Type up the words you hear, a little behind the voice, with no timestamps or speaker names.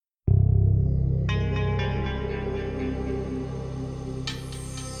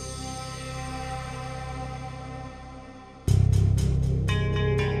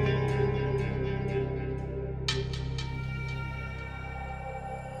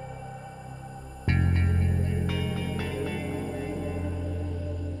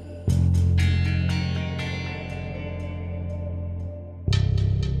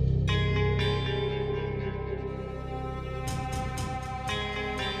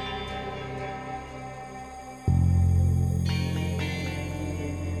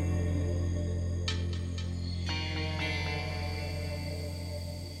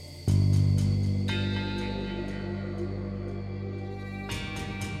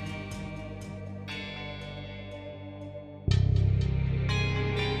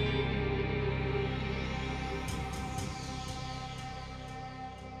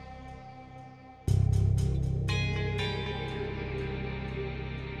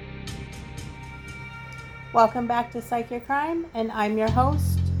Welcome back to Psych Your Crime, and I'm your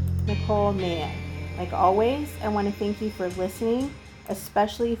host, Nicole Mann. Like always, I want to thank you for listening,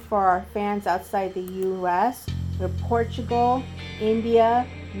 especially for our fans outside the U.S. With Portugal, India,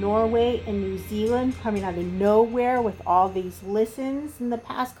 Norway, and New Zealand coming out of nowhere with all these listens in the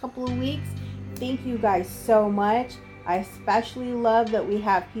past couple of weeks. Thank you guys so much. I especially love that we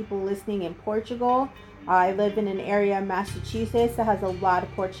have people listening in Portugal. I live in an area in Massachusetts that has a lot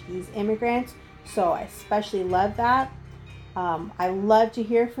of Portuguese immigrants, so I especially love that. I love to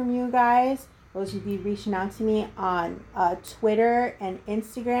hear from you guys. Those of you reaching out to me on Twitter and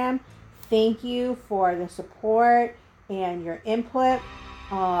Instagram, thank you for the support and your input.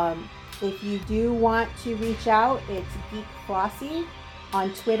 If you do want to reach out, it's Geek Flossy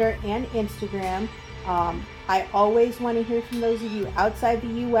on Twitter and Instagram. I always want to hear from those of you outside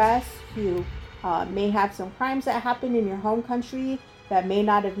the U.S. who may have some crimes that happened in your home country that may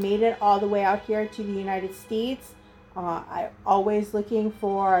not have made it all the way out here to the United States. I'm always looking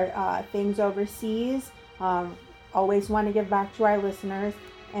for things overseas. Always want to give back to our listeners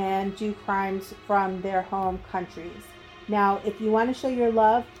and do crimes from their home countries. Now, if you want to show your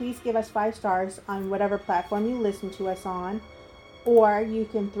love, please give us 5 stars on whatever platform you listen to us on. Or you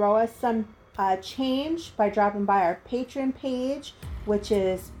can throw us some change by dropping by our Patreon page, which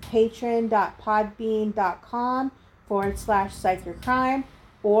is patreon.podbean.com/psychyourcrime.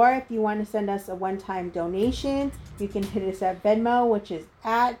 Or if you want to send us a one-time donation, you can hit us at Venmo, which is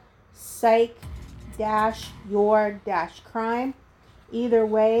at psych-your-crime. Either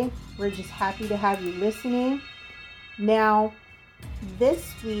way, we're just happy to have you listening. Now,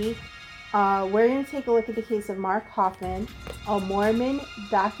 this week, we're going to take a look at the case of Mark Hoffman, a Mormon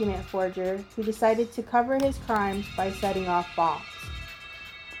document forger who decided to cover his crimes by setting off bombs.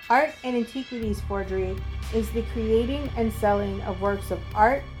 Art and antiquities forgery is the creating and selling of works of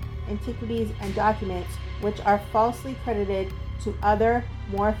art, antiquities, and documents which are falsely credited to other,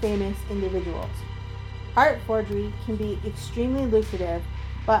 more famous individuals. Art forgery can be extremely lucrative,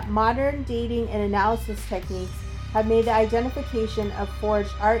 but modern dating and analysis techniques have made the identification of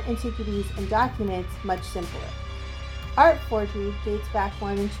forged art, antiquities, and documents much simpler. Art forgery dates back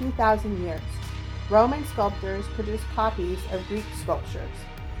more than 2,000 years. Roman sculptors produced copies of Greek sculptures.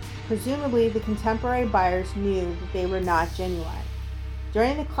 Presumably, the contemporary buyers knew that they were not genuine.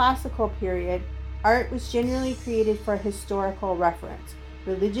 During the classical period, art was generally created for historical reference,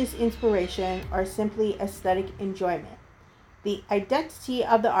 religious inspiration, or simply aesthetic enjoyment. The identity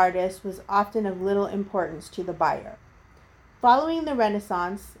of the artist was often of little importance to the buyer. Following the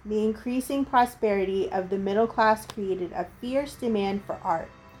Renaissance, the increasing prosperity of the middle class created a fierce demand for art.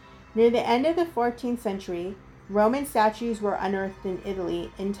 Near the end of the 14th century, Roman statues were unearthed in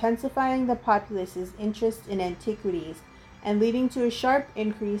Italy, intensifying the populace's interest in antiquities and leading to a sharp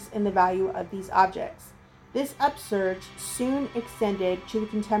increase in the value of these objects. This upsurge soon extended to the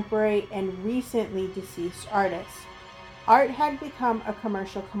contemporary and recently deceased artists. Art had become a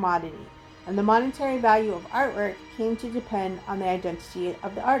commercial commodity, and the monetary value of artwork came to depend on the identity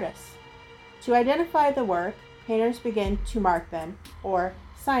of the artist. To identify the work, painters began to mark them or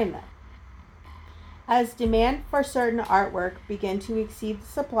sign them. As demand for certain artwork began to exceed the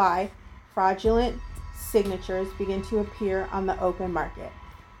supply, fraudulent signatures began to appear on the open market.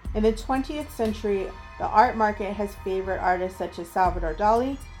 In the 20th century, the art market has favored artists such as Salvador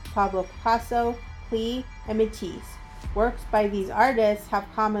Dali, Pablo Picasso, Klee, and Matisse. Works by these artists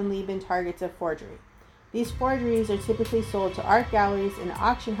have commonly been targets of forgery. These forgeries are typically sold to art galleries and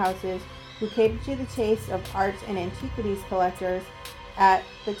auction houses who cater to the tastes of arts and antiquities collectors. At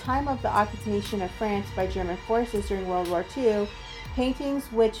the time of the occupation of France by German forces during World War II, paintings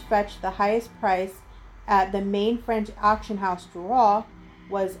which fetched the highest price at the main French auction house Drouot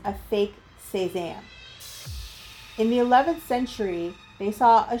was a fake Cézanne. In the 11th century, they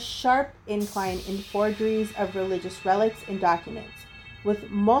saw a sharp incline in forgeries of religious relics and documents,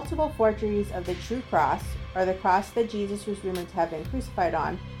 with multiple forgeries of the true cross, or the cross that Jesus was rumored to have been crucified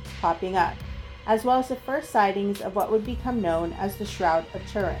on, popping up, as well as the first sightings of what would become known as the Shroud of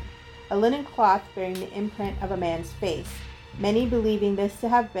Turin, a linen cloth bearing the imprint of a man's face, many believing this to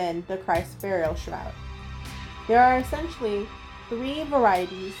have been the Christ's burial shroud. There are essentially 3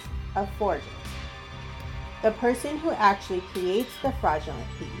 varieties of forgery: the person who actually creates the fraudulent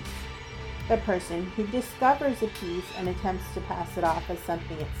piece, the person who discovers a piece and attempts to pass it off as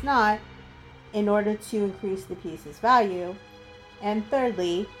something it's not in order to increase the piece's value, and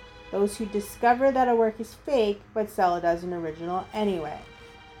thirdly, those who discover that a work is fake but sell it as an original anyway.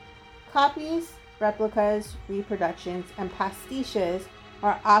 Copies, replicas, reproductions, and pastiches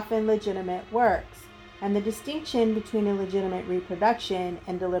are often legitimate works, and the distinction between a legitimate reproduction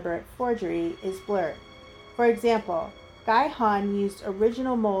and deliberate forgery is blurred. For example, Guy Han used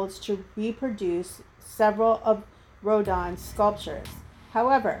original molds to reproduce several of Rodin's sculptures.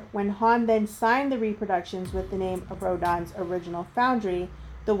 However, when Han then signed the reproductions with the name of Rodin's original foundry,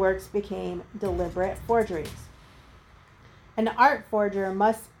 the works became deliberate forgeries. An art forger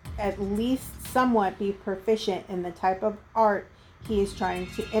must at least somewhat be proficient in the type of art he is trying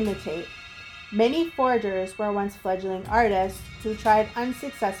to imitate. Many forgers were once fledgling artists who tried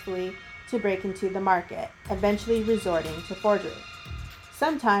unsuccessfully to break into the market, eventually resorting to forgery.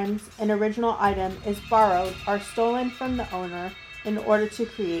 Sometimes an original item is borrowed or stolen from the owner in order to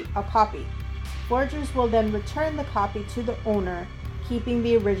create a copy. Forgers will then return the copy to the owner, keeping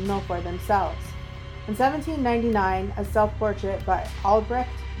the original for themselves. In 1799, a self-portrait by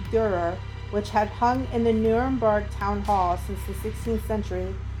Albrecht Dürer, which had hung in the Nuremberg town hall since the 16th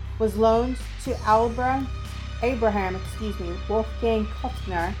century, was loaned to Abraham Wolfgang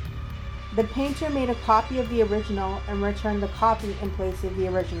Kochner. The painter made a copy of the original and returned the copy in place of the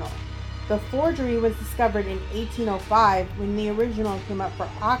original. The forgery was discovered in 1805 when the original came up for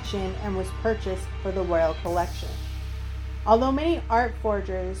auction and was purchased for the royal collection. Although many art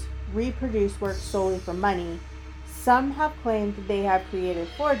forgers reproduce works solely for money, some have claimed that they have created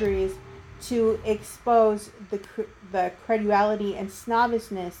forgeries to expose the credulity and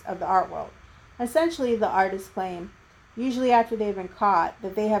snobbishness of the art world. Essentially, the artists claim, usually after they've been caught,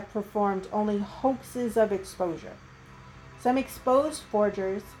 that they have performed only hoaxes of exposure. Some exposed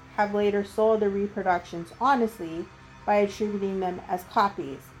forgers have later sold their reproductions honestly by attributing them as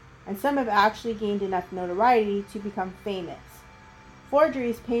copies, and some have actually gained enough notoriety to become famous.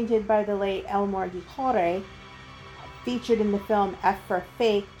 Forgeries painted by the late Elmore Guijore, featured in the film F for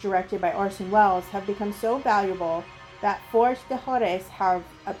Fake, directed by Orson Welles, have become so valuable that forged Guijores have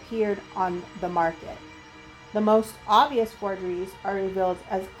appeared on the market. The most obvious forgeries are revealed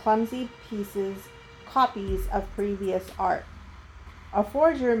as clumsy copies of previous art. A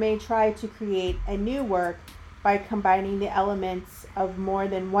forger may try to create a new work by combining the elements of more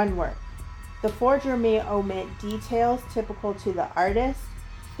than one work. The forger may omit details typical to the artist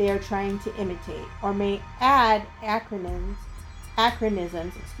they are trying to imitate, or may add anachronisms,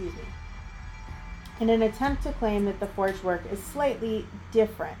 in an attempt to claim that the forged work is slightly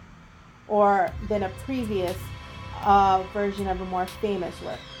different or than a previous version of a more famous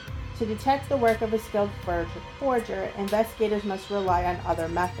work. To detect the work of a skilled forger, investigators must rely on other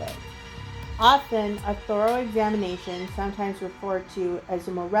methods. Often, a thorough examination, sometimes referred to as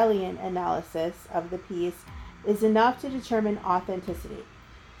a Morellian analysis of the piece, is enough to determine authenticity.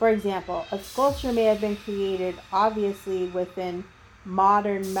 For example, a sculpture may have been created obviously with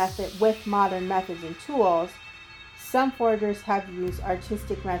modern methods and tools. Some forgers have used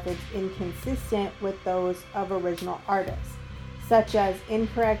artistic methods inconsistent with those of original artists, such as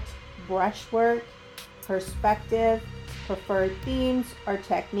incorrect brushwork, perspective, preferred themes, or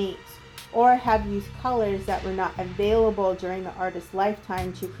techniques, or have used colors that were not available during the artist's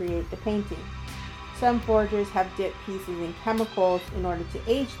lifetime to create the painting. Some forgers have dipped pieces in chemicals in order to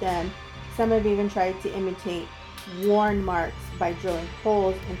age them. Some have even tried to imitate worn marks by drilling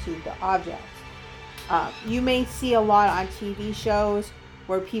holes into the objects. You may see a lot on TV shows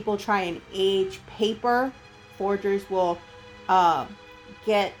where people try and age paper. Forgers will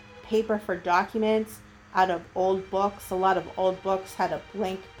get paper for documents out of old books. A lot of old books had a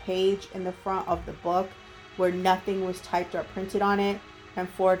blank page in the front of the book where nothing was typed or printed on it, and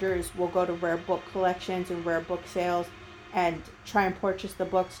forgers will go to rare book collections and rare book sales and try and purchase the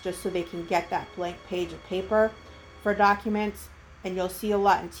books just so they can get that blank page of paper for documents. And you'll see a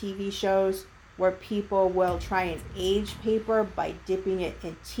lot in TV shows where people will try and age paper by dipping it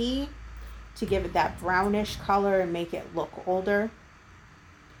in tea to give it that brownish color and make it look older.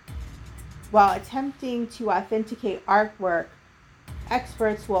 While attempting to authenticate artwork,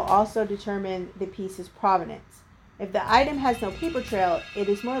 experts will also determine the piece's provenance. If the item has no paper trail, it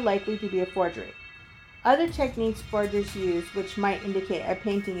is more likely to be a forgery. Other techniques forgers use which might indicate a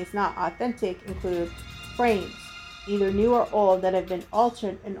painting is not authentic include frames, either new or old, that have been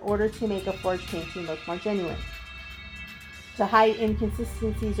altered in order to make a forged painting look more genuine. To hide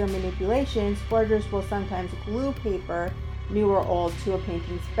inconsistencies or manipulations, forgers will sometimes glue paper, new or old, to a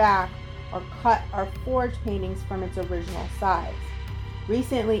painting's back, or cut or forge paintings from its original size.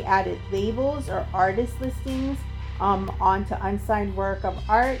 Recently added labels or artist listings onto unsigned work of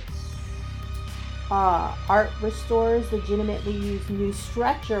art. Art restorers legitimately use new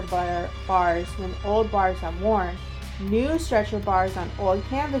stretcher bars when old bars have worn. New stretcher bars on old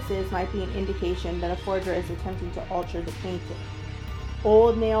canvases might be an indication that a forger is attempting to alter the painting.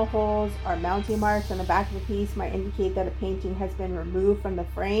 Old nail holes or mounting marks on the back of a piece might indicate that a painting has been removed from the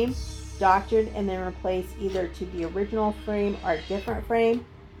frame doctored and then replaced either to the original frame or a different frame.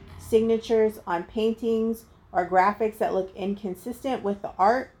 Signatures on paintings or graphics that look inconsistent with the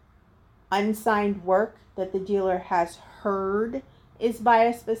art. Unsigned work that the dealer has heard is by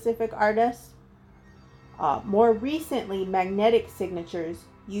a specific artist. More recently, magnetic signatures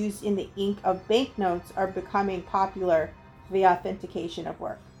used in the ink of banknotes are becoming popular for the authentication of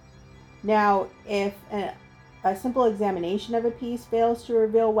work. Now, if a simple examination of a piece fails to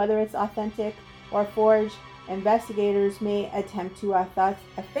reveal whether it's authentic or forged, investigators may attempt to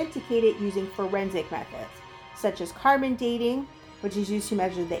authenticate it using forensic methods, such as carbon dating, which is used to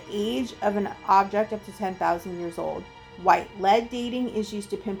measure the age of an object up to 10,000 years old. White lead dating is used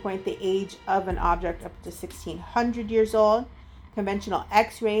to pinpoint the age of an object up to 1,600 years old. Conventional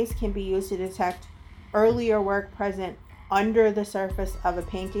X-rays can be used to detect earlier work present under the surface of a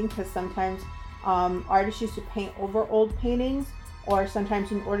painting, because sometimes artists used to paint over old paintings, or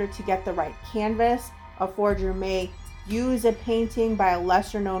sometimes in order to get the right canvas, a forger may use a painting by a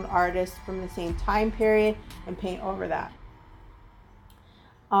lesser known artist from the same time period and paint over that.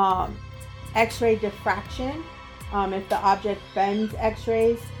 X-ray diffraction. If the object bends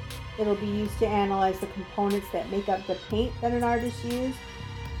X-rays, it'll be used to analyze the components that make up the paint that an artist used.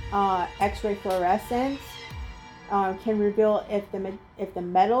 X-ray fluorescence can reveal if the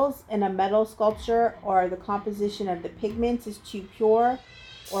metals in a metal sculpture or the composition of the pigments is too pure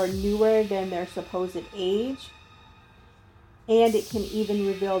or newer than their supposed age. And it can even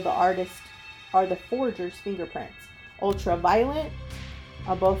reveal the artist or the forger's fingerprints. Ultraviolet,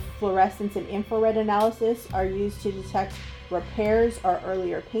 both fluorescence and infrared analysis are used to detect repairs or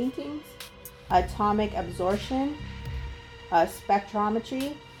earlier paintings. Atomic absorption,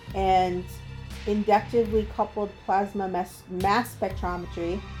 spectrometry, and inductively coupled plasma mass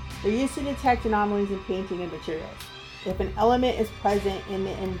spectrometry are used to detect anomalies in painting and materials. If an element is present in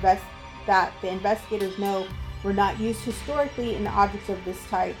that the investigators know were not used historically in objects of this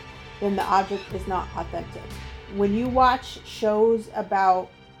type, then the object is not authentic. When you watch shows about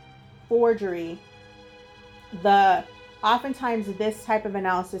forgery, oftentimes this type of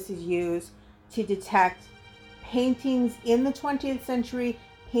analysis is used to detect paintings in the 20th century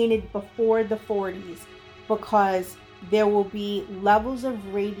painted before the 40s, because there will be levels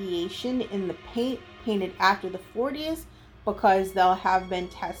of radiation in the paint painted after the 40s, because they'll have been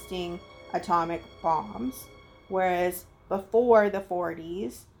testing atomic bombs, whereas before the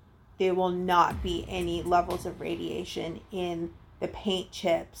 40s there will not be any levels of radiation in the paint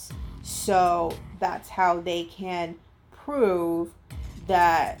chips. So that's how they can prove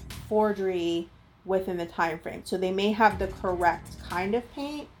that forgery within the time frame. So they may have the correct kind of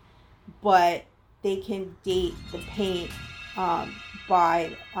paint, but they can date the paint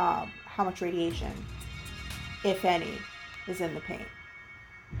by how much radiation, if any, is in the paint.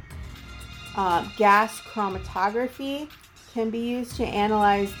 Gas chromatography can be used to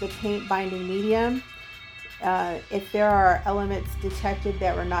analyze the paint binding medium. If there are elements detected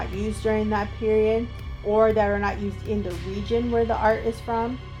that were not used during that period, or that are not used in the region where the art is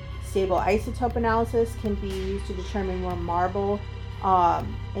from. Stable isotope analysis can be used to determine where marble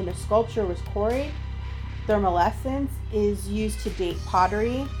in a sculpture was quarried. Thermolescence is used to date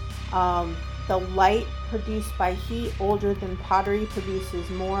pottery. The light produced by heat older than pottery produces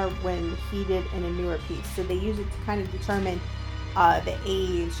more when heated in a newer piece. So they use it to kind of determine the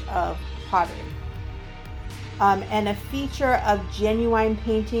age of pottery. And a feature of genuine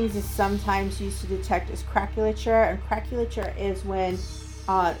paintings is sometimes used to detect as craquelature. And craquelature is when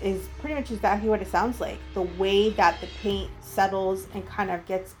is pretty much exactly what it sounds like. The way that the paint settles and kind of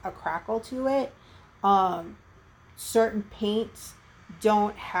gets a crackle to it. Certain paints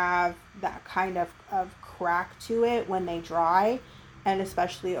don't have that kind of crack to it when they dry, and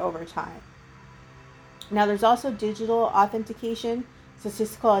especially over time. Now there's also digital authentication.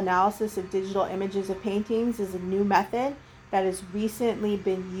 Statistical analysis of digital images of paintings is a new method that has recently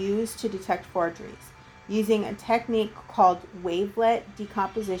been used to detect forgeries. Using a technique called wavelet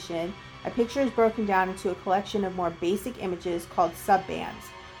decomposition, a picture is broken down into a collection of more basic images called subbands.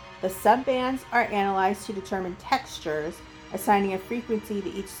 The subbands are analyzed to determine textures, assigning a frequency to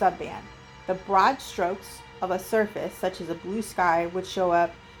each subband. The broad strokes of a surface, such as a blue sky, would show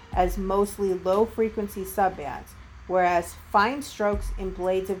up as mostly low-frequency subbands, whereas fine strokes in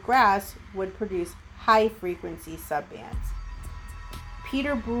blades of grass would produce high-frequency subbands.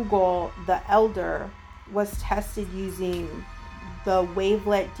 Peter Bruegel the Elder was tested using the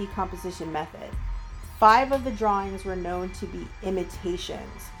wavelet decomposition method. 5 of the drawings were known to be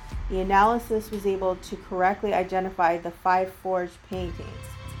imitations. The analysis was able to correctly identify the 5 forged paintings.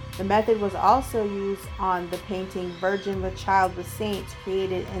 The method was also used on the painting Virgin with Child with Saints,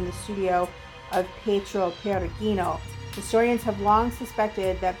 created in the studio of Pietro Perugino. Historians have long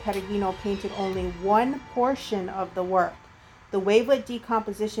suspected that Perugino painted only one portion of the work. The wavelet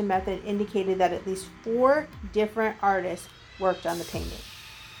decomposition method indicated that at least 4 different artists worked on the painting.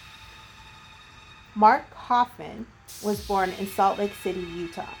 Mark Hoffman was born in Salt Lake City,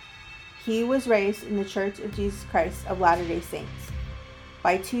 Utah. He was raised in the Church of Jesus Christ of Latter-day Saints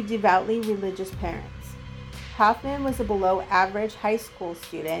by 2 devoutly religious parents. Hoffman was a below-average high school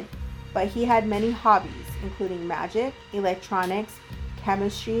student, but he had many hobbies, including magic, electronics,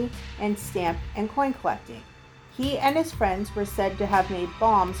 chemistry, and stamp and coin collecting. He and his friends were said to have made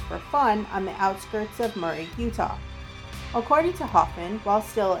bombs for fun on the outskirts of Murray, Utah. According to Hoffman, while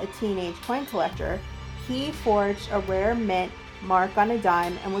still a teenage coin collector, he forged a rare mint mark on a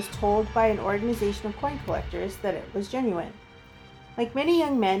dime and was told by an organization of coin collectors that it was genuine. Like many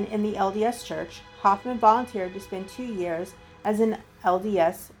young men in the LDS Church, Hoffman volunteered to spend 2 years as an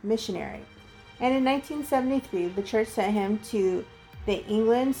LDS missionary. And in 1973, the church sent him to the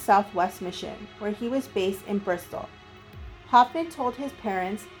England Southwest Mission, where he was based in Bristol. Hoffman told his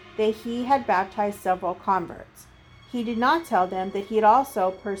parents that he had baptized several converts. He did not tell them that he had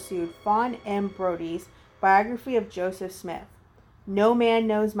also pursued Fawn M. Brodie's biography of Joseph Smith, No Man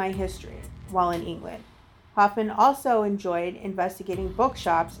Knows My History, while in England. Hoffman also enjoyed investigating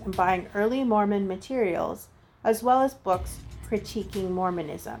bookshops and buying early Mormon materials, as well as books critiquing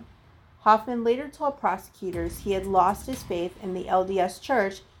Mormonism. Hoffman later told prosecutors he had lost his faith in the LDS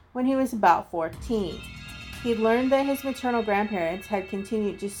Church when he was about 14. He learned that his maternal grandparents had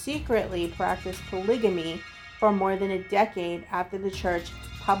continued to secretly practice polygamy for more than a decade after the church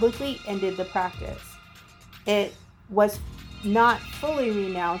publicly ended the practice. It was not fully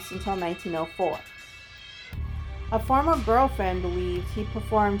renounced until 1904. A former girlfriend believed he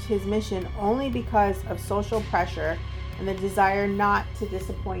performed his mission only because of social pressure and the desire not to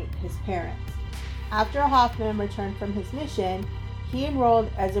disappoint his parents. After Hoffman returned from his mission, he enrolled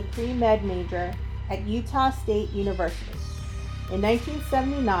as a pre-med major at Utah State University. In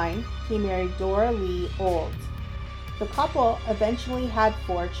 1979, he married Dora Lee Olds. The couple eventually had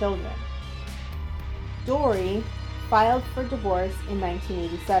 4 children. Dory filed for divorce in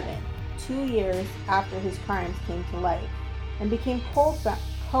 1987, 2 years after his crimes came to light, and became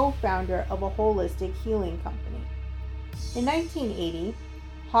co-founder of a holistic healing company. In 1980,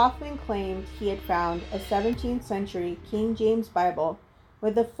 Hoffman claimed he had found a 17th century King James Bible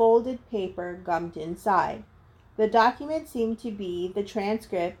with a folded paper gummed inside. The document seemed to be the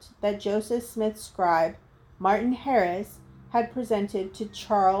transcript that Joseph Smith's scribe, Martin Harris, had presented to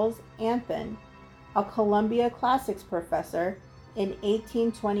Charles Anthon, a Columbia Classics professor, in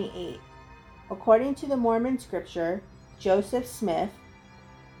 1828. According to the Mormon scripture, Joseph Smith,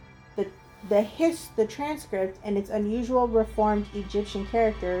 the transcript and its unusual reformed Egyptian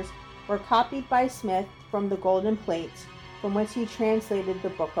characters were copied by Smith from the golden plates from which he translated the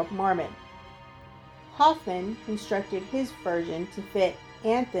Book of Mormon. Hoffman constructed his version to fit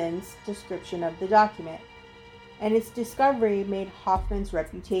Anthon's description of the document, and its discovery made Hoffman's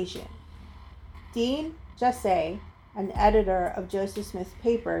reputation. Dean Jassay, an editor of Joseph Smith's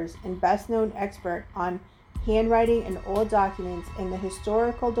papers and best-known expert on handwriting and old documents in the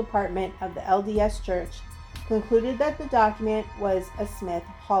historical department of the LDS Church, concluded that the document was a Smith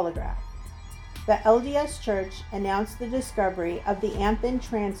holograph. The LDS Church announced the discovery of the Anthon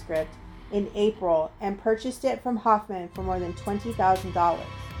transcript in April and purchased it from Hoffman for more than $20,000.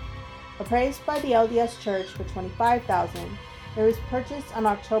 Appraised by the LDS Church for $25,000, it was purchased on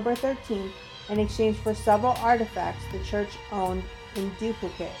October 13th in exchange for several artifacts the church owned in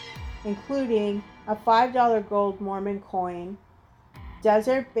duplicate, including a $5 gold Mormon coin,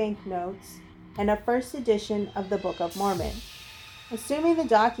 desert banknotes, and a first edition of the Book of Mormon. Assuming the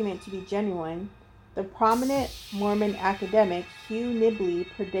document to be genuine, the prominent Mormon academic Hugh Nibley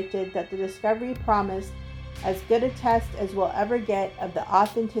predicted that the discovery promised as good a test as we'll ever get of the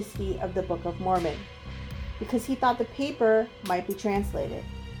authenticity of the Book of Mormon, because he thought the paper might be translated.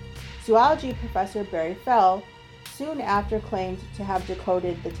 Zoology professor Barry Fell soon after claimed to have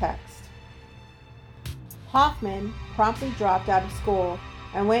decoded the text. Hoffman promptly dropped out of school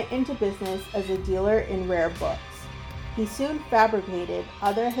and went into business as a dealer in rare books. He soon fabricated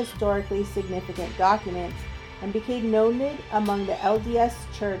other historically significant documents and became noted among the LDS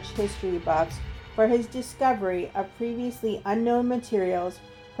Church history buffs for his discovery of previously unknown materials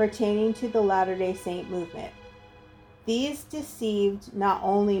pertaining to the Latter-day Saint movement. These deceived not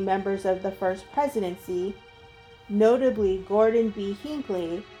only members of the First Presidency, notably Gordon B.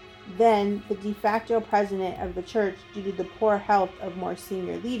 Hinckley, then the de facto president of the church due to the poor health of more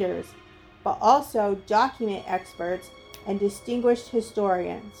senior leaders, but also document experts and distinguished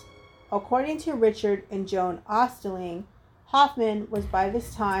historians. According to Richard and Joan Osterling, Hoffman was by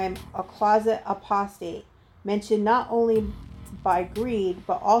this time a closet apostate, mentioned not only by greed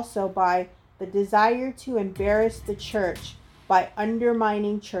but also by the desire to embarrass the church by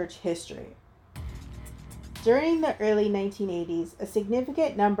undermining church history. During the early 1980s, a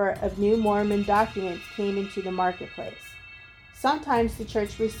significant number of new Mormon documents came into the marketplace. Sometimes the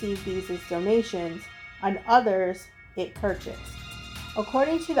church received these as donations, on others it purchased.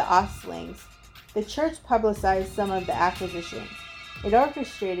 According to the Ostlings, the church publicized some of the acquisitions. It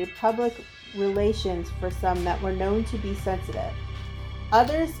orchestrated public relations for some that were known to be sensitive.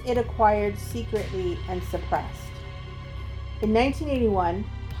 Others it acquired secretly and suppressed. In 1981,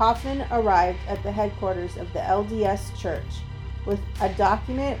 Hoffman arrived at the headquarters of the LDS Church with a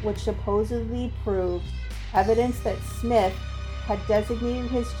document which supposedly proved evidence that Smith had designated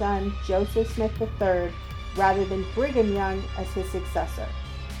his son Joseph Smith III rather than Brigham Young as his successor.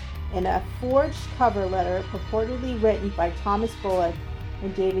 In a forged cover letter purportedly written by Thomas Bullock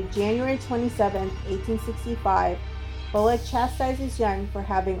and dated January 27, 1865, Bullock chastises Young for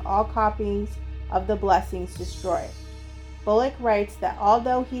having all copies of the blessings destroyed. Bullock writes that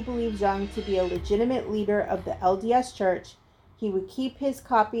although he believes Young to be a legitimate leader of the LDS Church, he would keep his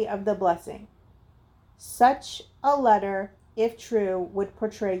copy of the blessing. Such a letter, if true, would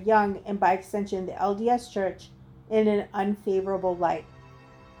portray Young and by extension the LDS Church in an unfavorable light.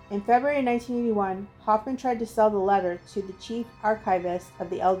 In February 1981, Hoffman tried to sell the letter to the chief archivist of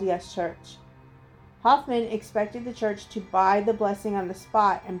the LDS Church. Hoffman expected the church to buy the blessing on the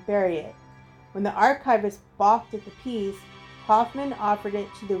spot and bury it. When the archivist balked at the piece, Hoffman offered it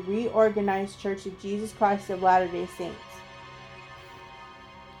to the reorganized Church of Jesus Christ of Latter-day Saints,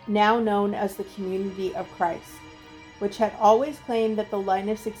 now known as the Community of Christ, which had always claimed that the line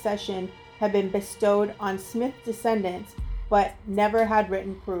of succession had been bestowed on Smith descendants, but never had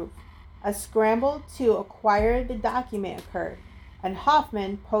written proof. A scramble to acquire the document occurred, and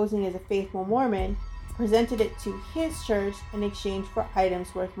Hoffman, posing as a faithful Mormon, presented it to his church in exchange for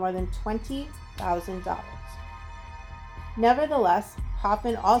items worth more than $20,000. Nevertheless,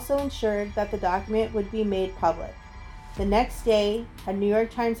 Hoffman also ensured that the document would be made public. The next day, a New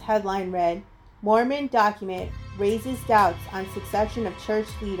York Times headline read, "Mormon document raises doubts on succession of church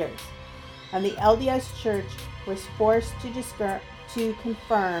leaders," and the LDS Church was forced to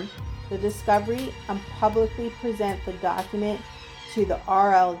confirm the discovery and publicly present the document to the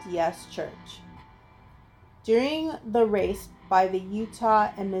RLDS Church. During the race by the Utah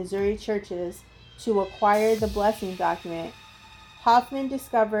and Missouri churches to acquire the blessing document, Hoffman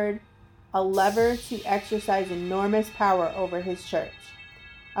discovered a lever to exercise enormous power over his church,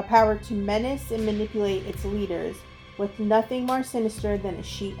 a power to menace and manipulate its leaders with nothing more sinister than a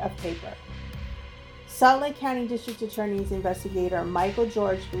sheet of paper. Salt Lake County District Attorney's investigator Michael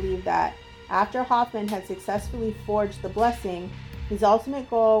George believed that after Hoffman had successfully forged the blessing, his ultimate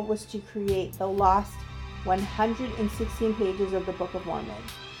goal was to create the lost 116 pages of the Book of Mormon,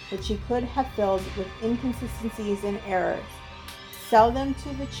 which he could have filled with inconsistencies and errors, sell them to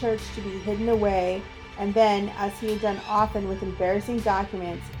the church to be hidden away, and then, as he had done often with embarrassing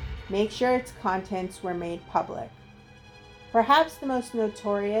documents, make sure its contents were made public. Perhaps the most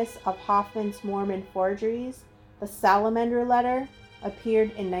notorious of Hoffman's Mormon forgeries, the Salamander Letter,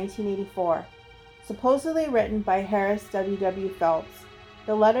 appeared in 1984. Supposedly written by Harris W. Phelps,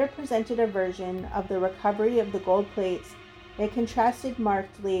 the letter presented a version of the recovery of the gold plates that contrasted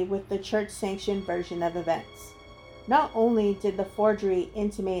markedly with the church-sanctioned version of events. Not only did the forgery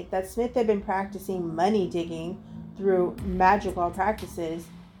intimate that Smith had been practicing money digging through magical practices,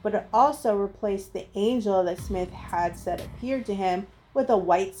 but it also replaced the angel that Smith had said appeared to him with a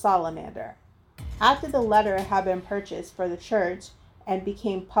white salamander. After the letter had been purchased for the church and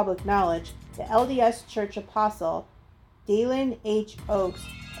became public knowledge, the LDS Church apostle Dalen H. Oaks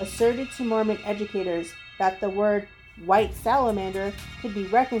asserted to Mormon educators that the word white salamander could be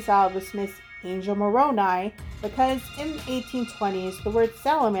reconciled with Smith's angel Moroni because in the 1820s the word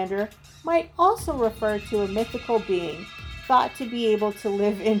salamander might also refer to a mythical being thought to be able to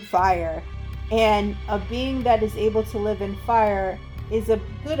live in fire, and a being that is able to live in fire is a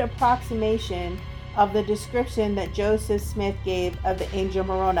good approximation of the description that Joseph Smith gave of the angel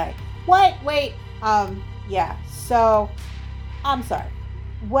Moroni. What? Wait, yeah, so, I'm sorry.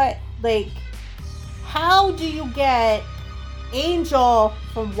 What, like, how do you get angel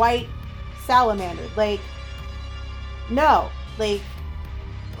from white salamander? Like, no, like,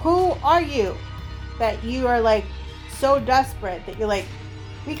 who are you that you are, like, so desperate that you're like,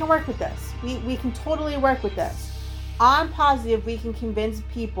 We can work with this. We can totally work with this. I'm positive we can convince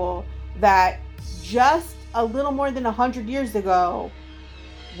people that just a little more than 100 years ago,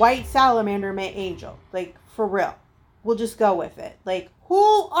 white salamander meant angel. Like, for real. We'll just go with it. Like,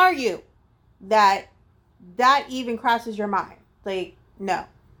 who are you that even crosses your mind? Like, no.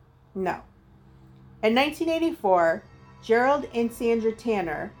 In 1984, Gerald and Sandra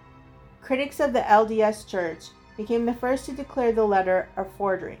Tanner, critics of the LDS Church, became the first to declare the letter a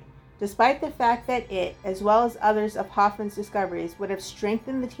forgery, despite the fact that it, as well as others of Hoffman's discoveries, would have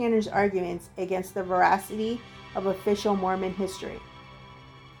strengthened the Tanners' arguments against the veracity of official Mormon history.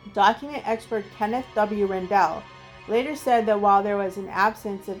 Document expert Kenneth W. Rendell later said that while there was an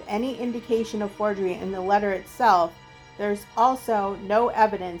absence of any indication of forgery in the letter itself, there's also no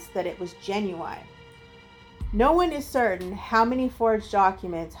evidence that it was genuine. No one is certain how many forged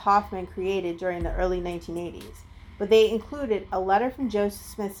documents Hoffman created during the early 1980s, but they included a letter from Joseph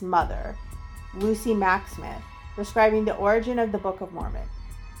Smith's mother, Lucy Mack Smith, describing the origin of the Book of Mormon.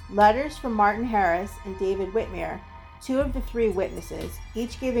 Letters from Martin Harris and David Whitmere, two of the three witnesses,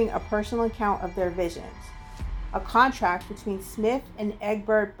 each giving a personal account of their visions. A contract between Smith and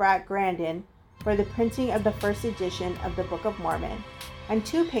Egbert Bratt Grandin for the printing of the first edition of the Book of Mormon, and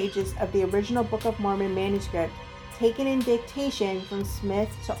 2 pages of the original Book of Mormon manuscript taken in dictation from Smith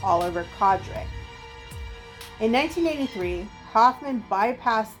to Oliver Codrick. In 1983, Hoffman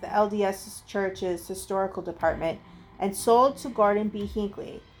bypassed the LDS Church's historical department and sold to Gordon B.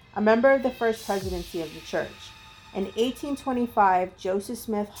 Hinckley, a member of the first presidency of the church, an 1825 Joseph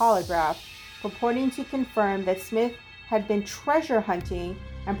Smith holograph purporting to confirm that Smith had been treasure hunting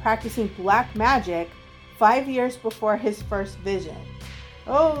and practicing black magic 5 years before his first vision.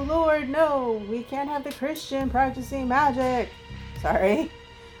 Oh Lord, no, we can't have the Christian practicing magic. Sorry.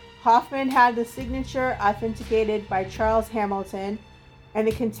 Hoffman had the signature authenticated by Charles Hamilton and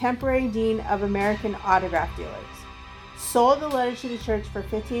the contemporary dean of American autograph dealers. Sold the letter to the church for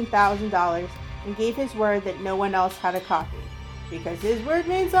 $15,000 and gave his word that no one else had a copy because his word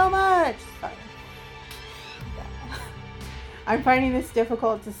means so much. Sorry. I'm finding this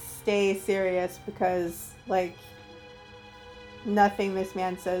difficult to stay serious because, nothing this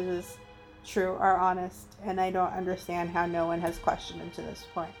man says is true or honest, and I don't understand how no one has questioned him to this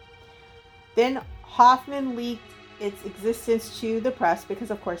point. Then Hoffman leaked its existence to the press, because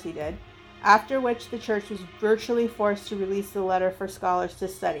of course he did, after which the church was virtually forced to release the letter for scholars to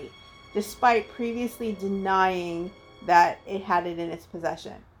study, despite previously denying that it had it in its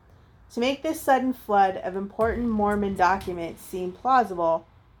possession. To make this sudden flood of important Mormon documents seem plausible,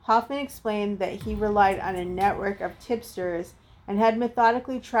 Hoffman explained that he relied on a network of tipsters and had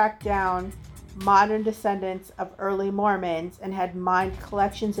methodically tracked down modern descendants of early Mormons and had mined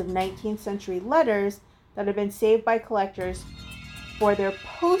collections of 19th century letters that had been saved by collectors for their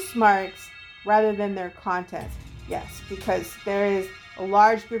postmarks rather than their contents. Yes, because there is a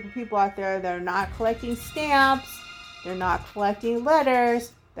large group of people out there that are not collecting stamps, they're not collecting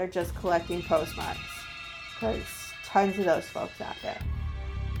letters, they're just collecting postmarks. Because tons of those folks out there.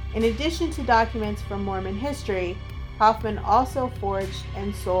 In addition to documents from Mormon history, Hoffman also forged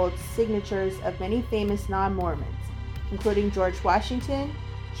and sold signatures of many famous non-Mormons, including George Washington,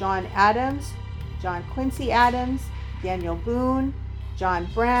 John Adams, John Quincy Adams, Daniel Boone, John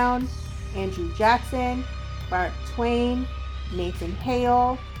Brown, Andrew Jackson, Mark Twain, Nathan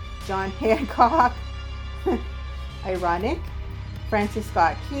Hale, John Hancock, ironic, Francis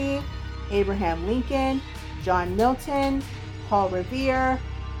Scott Key, Abraham Lincoln, John Milton, Paul Revere,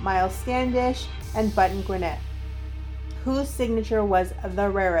 Miles Standish, and Button Gwinnett, whose signature was the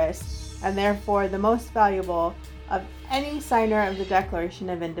rarest and therefore the most valuable of any signer of the Declaration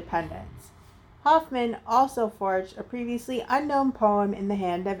of Independence. Hoffman also forged a previously unknown poem in the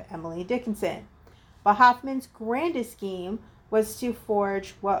hand of Emily Dickinson. But Hoffman's grandest scheme was to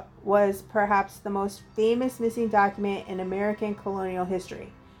forge what was perhaps the most famous missing document in American colonial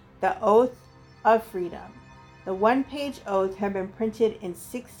history, the Oath of Freedom. The one-page oath had been printed in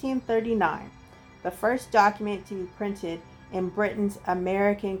 1639, the first document to be printed in Britain's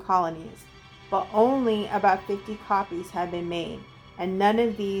American colonies, but only about 50 copies had been made, and none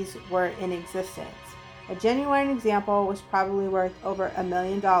of these were in existence. A genuine example was probably worth over $1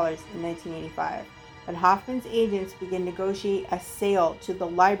 million in 1985. When Hoffman's agents began to negotiate a sale to the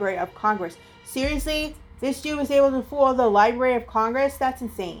Library of Congress. Seriously? This dude was able to fool the Library of Congress? That's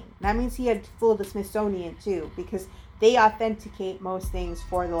insane. That means he had fooled the Smithsonian too, because they authenticate most things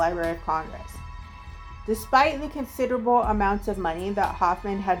for the Library of Congress. Despite the considerable amounts of money that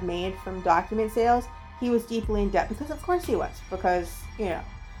Hoffman had made from document sales, he was deeply in debt, because of course he was, because,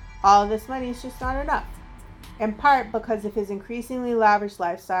 all of this money is just not enough. in part because of his increasingly lavish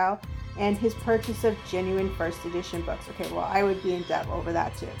lifestyle and his purchase of genuine first edition books. Okay, well, I would be in depth over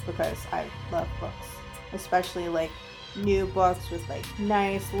that too, because I love books, especially like new books with like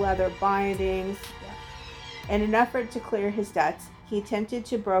nice leather bindings. Yeah. In an effort to clear his debts, he attempted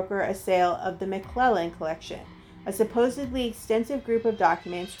to broker a sale of the McClellan collection, a supposedly extensive group of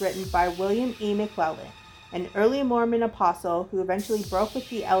documents written by William E. McClellan, an early Mormon apostle who eventually broke with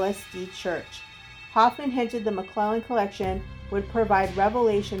the LSD Church. Hoffman hinted the McClellan collection would provide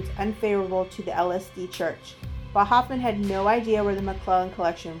revelations unfavorable to the LSD Church, but Hoffman had no idea where the McClellan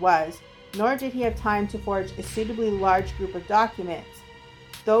collection was, nor did he have time to forge a suitably large group of documents.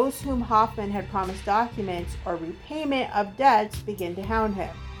 Those whom Hoffman had promised documents or repayment of debts began to hound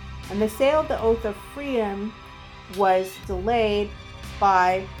him, and the sale of the Oath of Freedom was delayed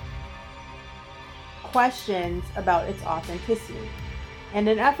by questions about its authenticity. In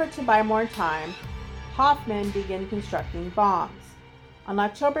an effort to buy more time, Hoffman began constructing bombs. On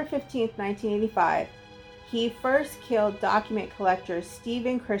October 15, 1985, he first killed document collector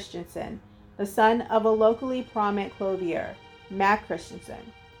Stephen Christensen, the son of a locally prominent clothier, Mac Christensen.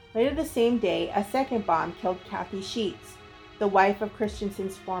 Later the same day, a second bomb killed Kathy Sheets, the wife of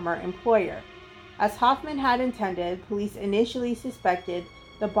Christensen's former employer. As Hoffman had intended, police initially suspected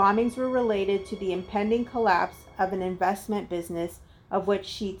the bombings were related to the impending collapse of an investment business of which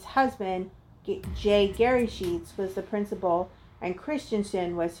Sheets' husband, J. Gary Sheets, was the principal and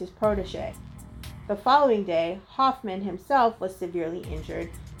Christensen was his protege. The following day, Hoffman himself was severely injured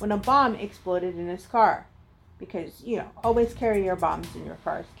when a bomb exploded in his car. Because, always carry your bombs in your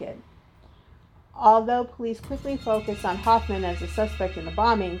cars, kid. Although police quickly focused on Hoffman as a suspect in the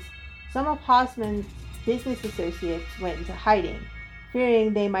bombings, some of Hoffman's business associates went into hiding,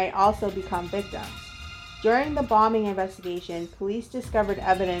 fearing they might also become victims. During the bombing investigation, police discovered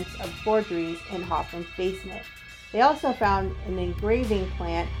evidence of forgeries in Hoffman's basement. They also found an engraving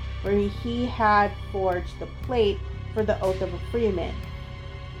plant where he had forged the plate for the Oath of a Freeman.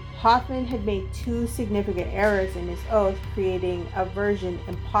 Hoffman had made 2 significant errors in his oath, creating a version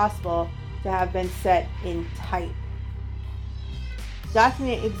impossible to have been set in type.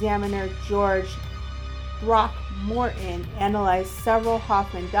 Document examiner George Throckmorton analyzed several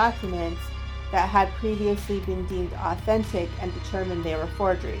Hoffman documents that had previously been deemed authentic and determined they were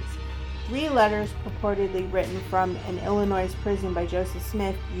forgeries. 3 letters purportedly written from an Illinois prison by Joseph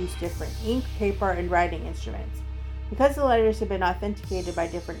Smith used different ink, paper, and writing instruments. Because the letters had been authenticated by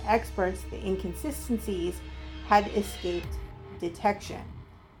different experts, the inconsistencies had escaped detection.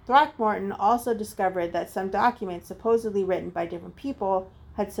 Throckmorton also discovered that some documents supposedly written by different people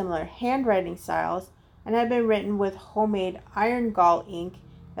had similar handwriting styles and had been written with homemade iron gall ink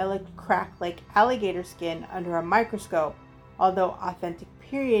that looked cracked like alligator skin under a microscope, although authentic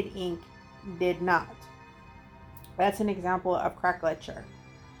period ink did not. That's an example of crackleture.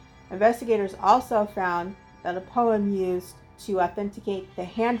 Investigators also found that a poem used to authenticate the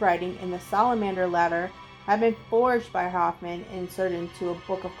handwriting in the Salamander letter had been forged by Hoffman and inserted into a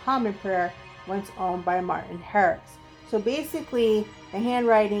Book of Common Prayer once owned by Martin Harris. So basically, the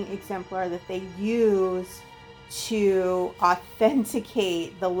handwriting exemplar that they use to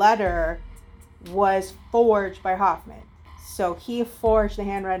authenticate the letter was forged by Hoffman. So he forged the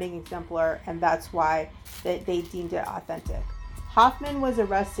handwriting exemplar, and that's why they deemed it authentic. Hoffman was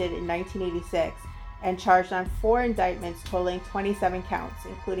arrested in 1986 and charged on 4 indictments totaling 27 counts,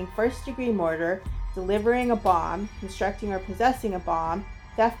 including first-degree murder, delivering a bomb, constructing or possessing a bomb,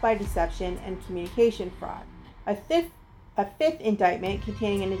 theft by deception, and communication fraud. A fifth indictment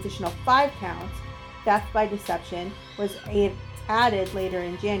containing an additional 5 counts, theft by deception, was added later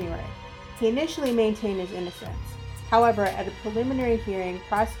in January. He initially maintained his innocence. However, at a preliminary hearing,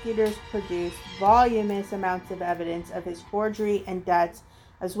 prosecutors produced voluminous amounts of evidence of his forgery and debts,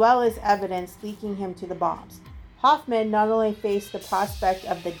 as well as evidence linking him to the bombs. Hoffman not only faced the prospect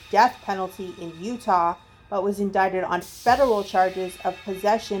of the death penalty in Utah, but was indicted on federal charges of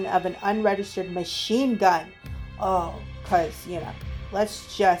possession of an unregistered machine gun. Oh, because,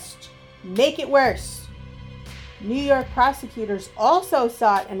 let's just make it worse. New York prosecutors also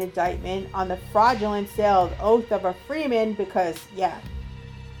sought an indictment on the fraudulent sale of Oath of a Freeman because,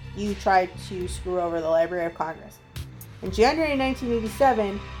 you tried to screw over the Library of Congress. In January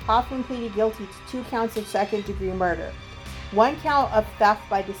 1987, Hoffman pleaded guilty to 2 counts of second-degree murder, 1 count of theft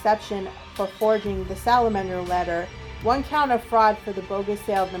by deception for forging the Salamander letter, 1 count of fraud for the bogus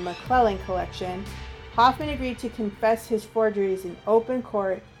sale of the McClellan collection. Hoffman agreed to confess his forgeries in open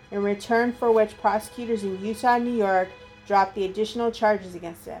court, in return for which prosecutors in Utah and New York dropped the additional charges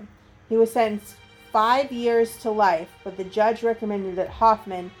against him. He was sentenced 5 years to life, but the judge recommended that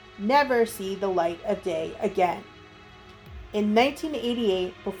Hoffman never see the light of day again. In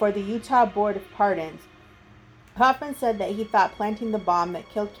 1988, before the Utah Board of Pardons, Hoffman said that he thought planting the bomb that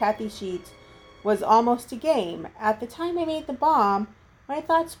killed Kathy Sheets was almost a game. At the time I made the bomb, my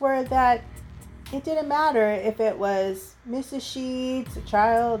thoughts were that it didn't matter if it was Mrs. Sheets, a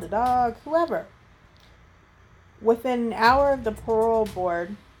child, a dog, whoever. Within an hour of the parole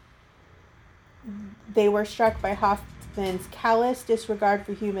board, they were struck by Hoffman's callous disregard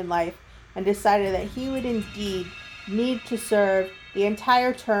for human life and decided that he would indeed need to serve the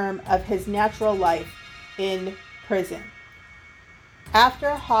entire term of his natural life in prison.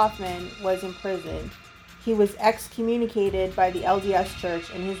 After Hoffman was imprisoned, he was excommunicated by the LDS Church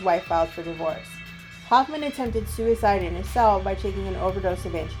and his wife filed for divorce. Hoffman attempted suicide in his cell by taking an overdose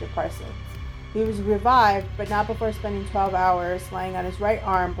of antidepressants. He was revived, but not before spending 12 hours lying on his right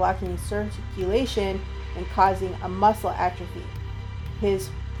arm, blocking his circulation and causing a muscle atrophy. His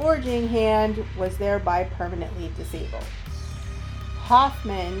forging hand was thereby permanently disabled.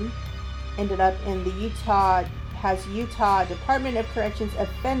 Hoffman ended up in the Utah Department of Corrections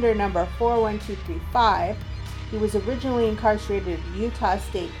offender number 41235. He was originally incarcerated at the Utah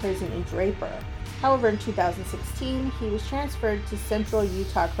State Prison in Draper. However, in 2016, he was transferred to Central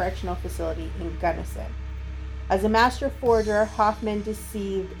Utah Correctional Facility in Gunnison. As a master forger, Hoffman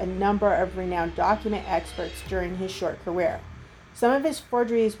deceived a number of renowned document experts during his short career. Some of his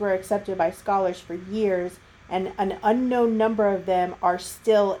forgeries were accepted by scholars for years, and an unknown number of them are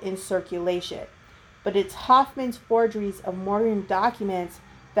still in circulation. But it's Hoffman's forgeries of Mormon documents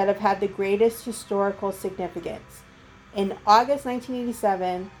that have had the greatest historical significance. In August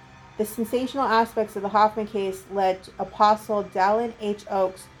 1987, the sensational aspects of the Hoffman case led Apostle Dallin H.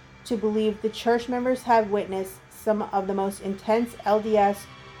 Oakes to believe the church members had witnessed some of the most intense LDS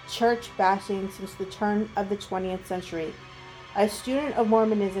church bashing since the turn of the 20th century. A student of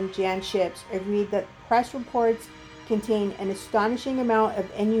Mormonism, Jan Ships, agreed that press reports contained an astonishing amount of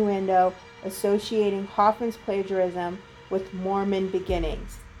innuendo associating Hoffman's plagiarism with Mormon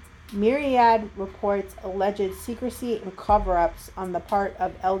beginnings. Myriad reports alleged secrecy and cover-ups on the part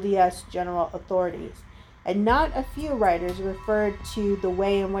of LDS general authorities, and not a few writers referred to the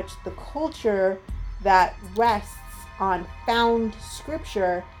way in which the culture that rests on found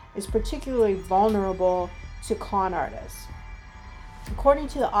scripture is particularly vulnerable to con artists. According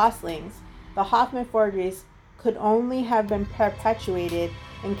to the Oslings, the Hoffman forgeries could only have been perpetuated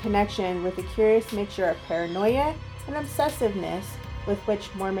in connection with a curious mixture of paranoia and obsessiveness with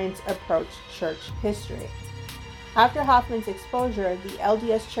which Mormons approach church history. After Hoffman's exposure, the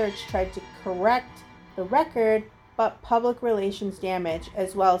LDS Church tried to correct the record, but public relations damage,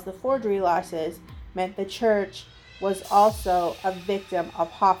 as well as the forgery losses, meant the church was also a victim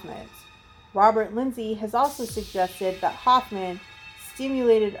of Hoffman's. Robert Lindsay has also suggested that Hoffman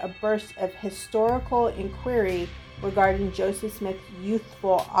stimulated a burst of historical inquiry regarding Joseph Smith's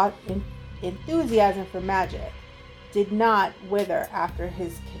youthful enthusiasm for magic did not wither after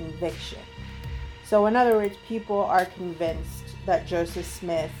his conviction. So in other words, people are convinced that Joseph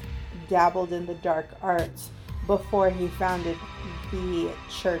Smith dabbled in the dark arts before he founded the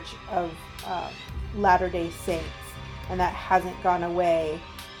Church of Latter-day Saints, and that hasn't gone away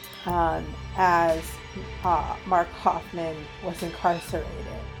as Mark Hoffman was incarcerated.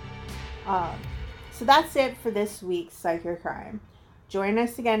 So that's it for this week's Psych or Crime. Join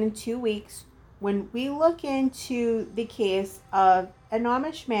us again in 2 weeks when we look into the case of an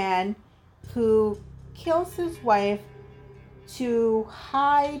Amish man who kills his wife to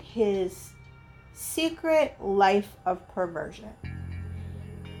hide his secret life of perversion.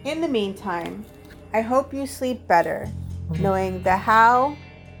 In the meantime, I hope you sleep better, knowing the how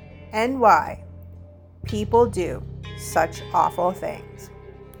and why people do such awful things.